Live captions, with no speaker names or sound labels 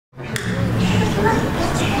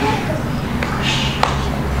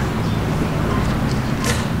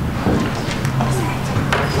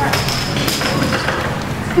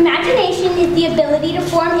the ability to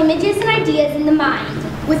form images and ideas in the mind.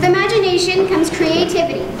 With imagination comes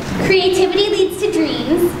creativity. Creativity leads to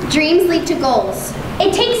dreams. Dreams lead to goals.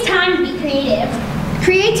 It takes time to be creative.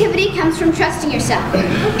 Creativity comes from trusting yourself.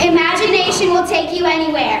 Imagination will take you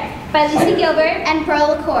anywhere. By Lucy Gilbert and Pearl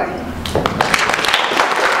LaCour.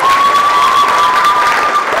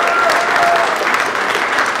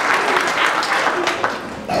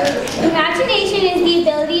 Imagination is the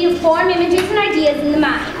ability to form images and ideas in the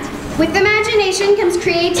mind. With imagination comes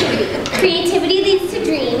creativity. Creativity leads to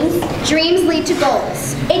dreams. Dreams lead to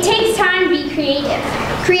goals. It takes time to be creative.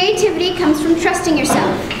 Creativity comes from trusting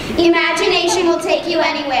yourself. Imagination will take you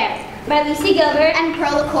anywhere. By Lucy Gilbert and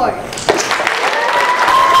Pearl LaCour.